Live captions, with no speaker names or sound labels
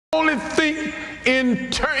only think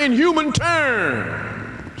in human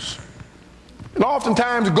terms. And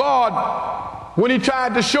oftentimes God, when he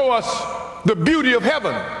tried to show us the beauty of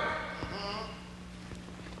heaven,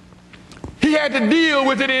 he had to deal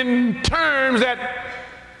with it in terms that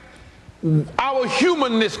our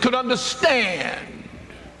humanness could understand.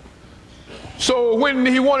 So when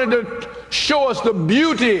he wanted to show us the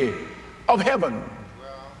beauty of heaven,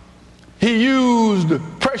 he used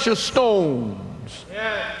precious stones.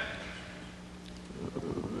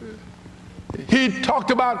 He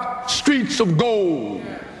talked about streets of gold,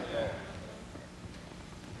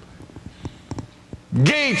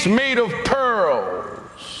 gates made of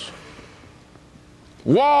pearls,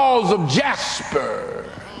 walls of jasper,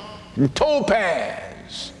 and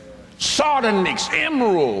topaz, sardonyx,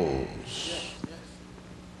 emeralds.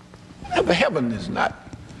 The heaven is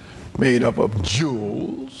not made up of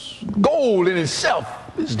jewels. Gold in itself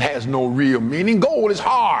has no real meaning. Gold is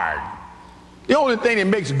hard. The only thing that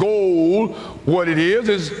makes gold what it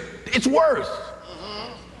is its worth.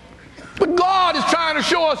 But God is trying to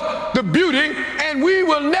show us the beauty, and we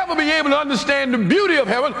will never be able to understand the beauty of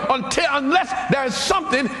heaven unless there's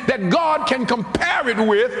something that God can compare it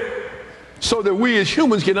with so that we as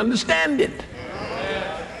humans can understand it.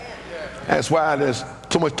 That's why there's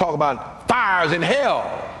so much talk about fires in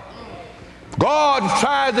hell. God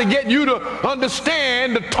tries to get you to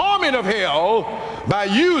understand the torment of hell by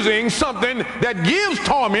using something that gives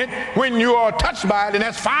torment when you are touched by it, and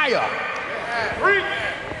that's fire.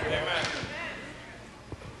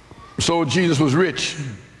 So Jesus was rich.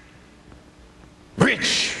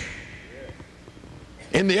 Rich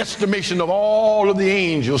in the estimation of all of the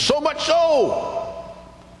angels, so much so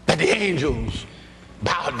that the angels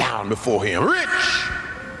bowed down before him. Rich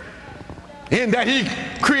in that he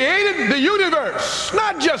created the universe,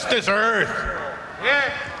 not just this earth,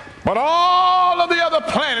 but all of the other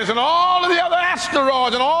planets and all of the other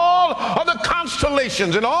asteroids and all of the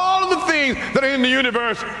constellations and all of the things that are in the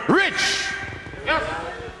universe. Rich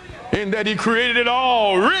in that he created it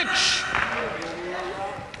all. Rich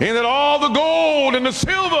in that all the gold and the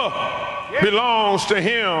silver belongs to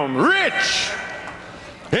him. Rich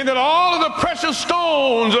in that all of the precious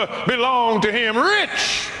stones belong to him.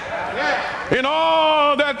 Rich in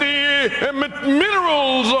all that the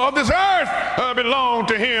minerals of this earth belong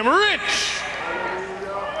to him. Rich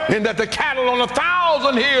in that the cattle on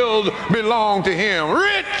 1,000 hills belong to him.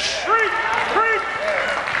 Rich.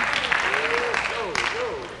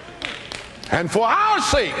 And for our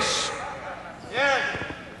sakes,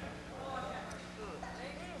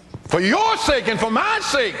 for your sake and for my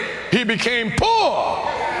sake, he became poor.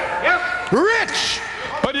 Rich,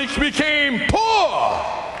 but he became poor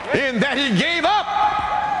in that he gave up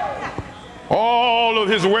all of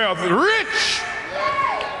his wealth. Rich,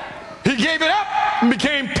 he gave it up and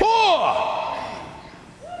became poor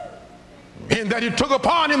in that he took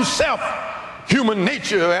upon himself human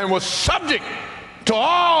nature and was subject to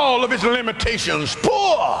all of its limitations.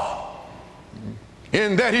 Poor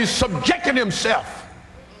in that he subjected himself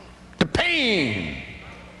to pain,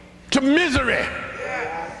 to misery,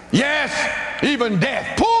 yes, even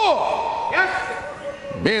death. Poor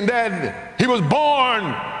in that he was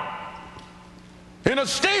born in a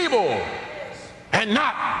stable and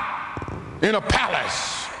not in a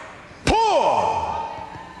palace. Poor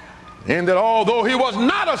in that although he was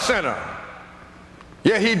not a sinner,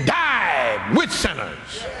 yet he died with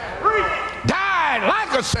sinners. Died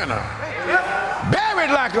like a sinner.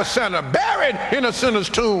 Buried like a sinner. Buried in a sinner's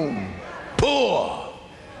tomb. Poor.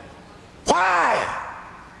 Why?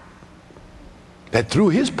 That through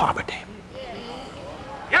his poverty,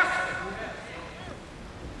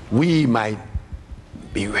 we might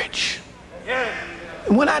be rich.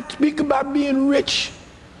 And when I speak about being rich,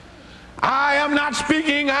 I am not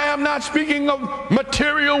speaking of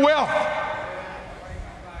material wealth.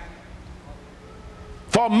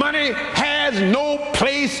 For money has no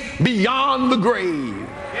place beyond the grave.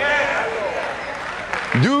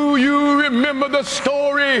 Do you remember the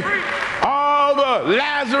story of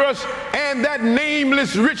Lazarus and that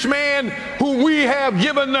nameless rich man whom we have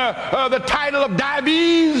given the title of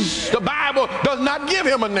Diabetes? The Bible does not give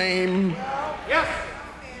him a name.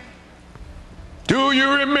 Do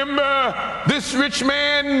you remember this rich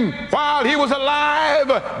man, while he was alive,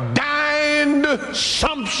 dined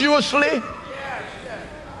sumptuously?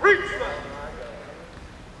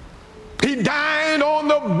 He dined on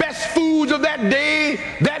the best foods of that day,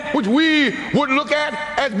 that which we would look at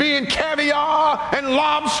as being caviar and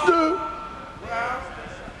lobster,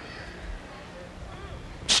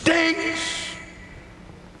 steaks,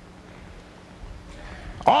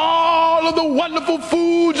 all of the wonderful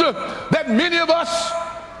foods that many of us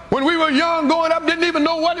were young growing up, didn't even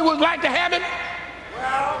know what it was like to have it.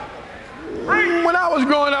 When I was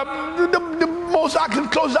growing up, the most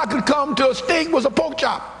closest I could come to a steak was a pork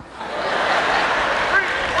chop.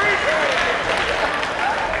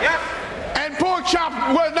 And pork chop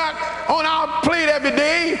was not on our plate every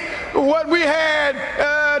day. What we had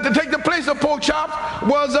to take the place of pork chop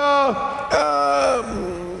was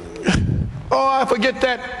I forget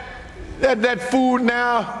that food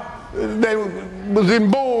now that was in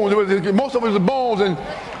bones. Most of it was bones and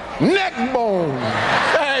neck bones.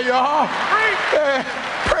 There you are.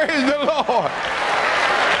 Praise the Lord.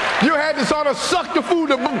 You had to sort of suck the food,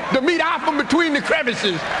 the meat out from between the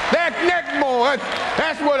crevices. That neck bone,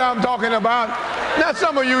 that's what I'm talking about. Now,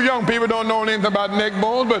 some of you young people don't know anything about neck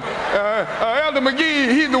bones, but Elder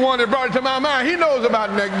McGee, he's the one that brought it to my mind. He knows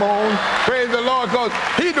about neck bones. Praise the Lord, because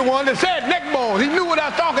he's the one that said neck bones. He knew what I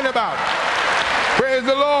was talking about. Praise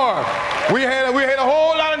the Lord. We had a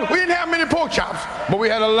whole lot of, we didn't have many pork chops, but we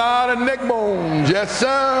had a lot of neck bones. Yes,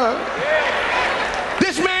 sir.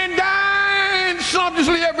 This man died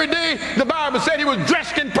sumptuously every day. The Bible said he was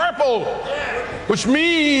dressed in purple, which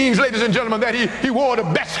means, ladies and gentlemen, that he wore the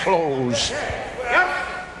best clothes.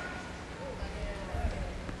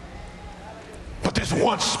 But this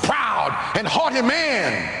once proud and haughty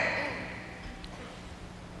man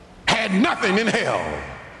had nothing in hell.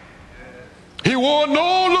 He wore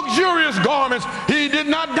no luxurious garments. He did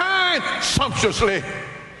not dine sumptuously.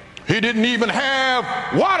 He didn't even have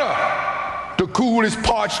water to cool his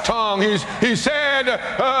parched tongue. He said,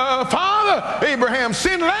 Father Abraham,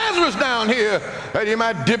 send Lazarus down here that he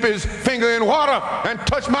might dip his finger in water and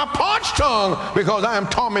touch my parched tongue, because I am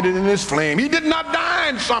tormented in this flame. He did not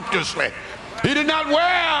dine sumptuously. He did not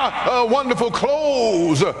wear wonderful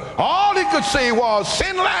clothes. All he could say was,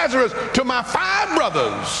 send Lazarus to my 5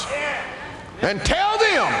 brothers and tell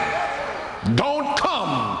them, don't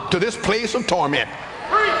come to this place of torment.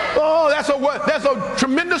 Oh, that's a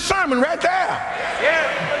tremendous sermon right there.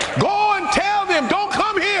 Go and tell them, don't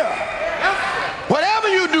come here. Whatever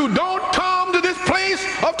you do, don't come to this place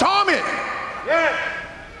of torment.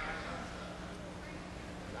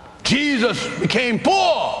 Jesus became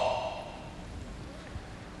poor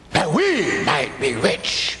that we might be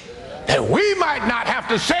rich, that we might not have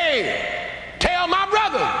to say, tell my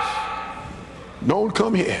brothers, don't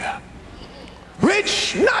come here.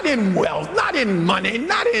 Rich, not in wealth, not in money,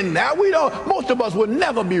 not in that. We don't, most of us will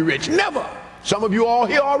never be rich, never. Some of you all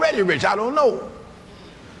here already rich, I don't know.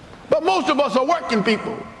 But most of us are working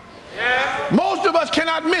people. Most of us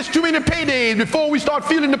cannot miss too many paydays before we start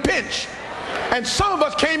feeling the pinch. And some of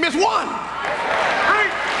us can't miss one.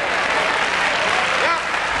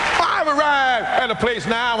 I've arrived at a place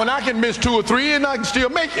now when I can miss 2 or 3 and I can still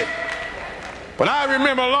make it. But I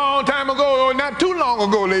remember a long time ago, or not too long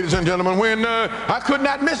ago, ladies and gentlemen, when I could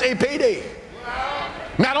not miss a payday.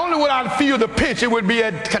 Not only would I feel the pinch, it would be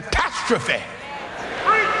a catastrophe,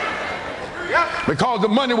 because the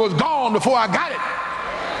money was gone before I got it.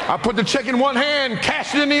 I put the check in one hand,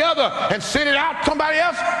 cashed it in the other, and sent it out to somebody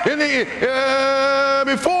else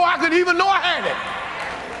before I could even know I had it.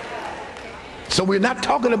 So we're not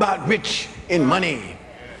talking about rich in money,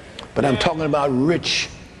 but I'm talking about rich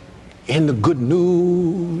in the good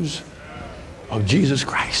news of Jesus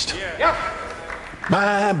Christ.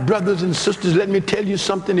 My brothers and sisters, let me tell you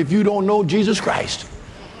something. If you don't know Jesus Christ,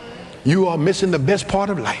 you are missing the best part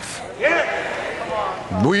of life.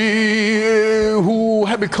 We who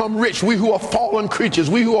have become rich, we who are fallen creatures,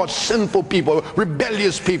 we who are sinful people,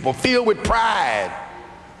 rebellious people, filled with pride,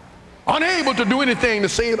 unable to do anything to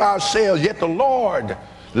save ourselves, yet the Lord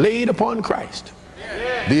laid upon Christ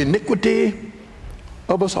the iniquity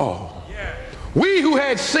of us all. We who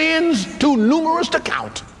had sins too numerous to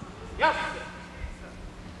count.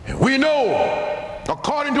 And we know,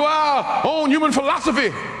 according to our own human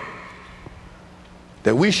philosophy,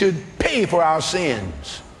 that we should pay for our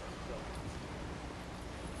sins.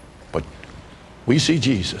 But we see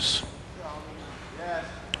Jesus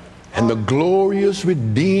and the glorious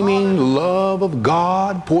redeeming love of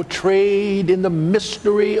God portrayed in the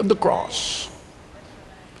mystery of the cross.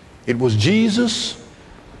 It was Jesus,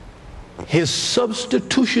 his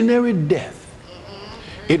substitutionary death.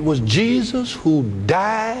 It was Jesus who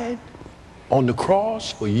died on the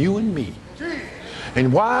cross for you and me.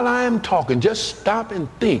 And while I am talking, just stop and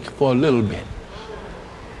think for a little bit.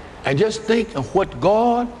 And just think of what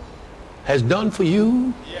God has done for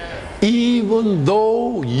you, even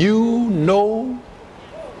though you know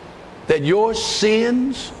that your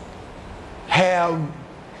sins have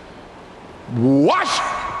washed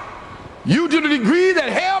you to the degree that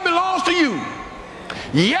hell belongs to you.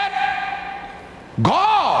 Yet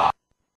God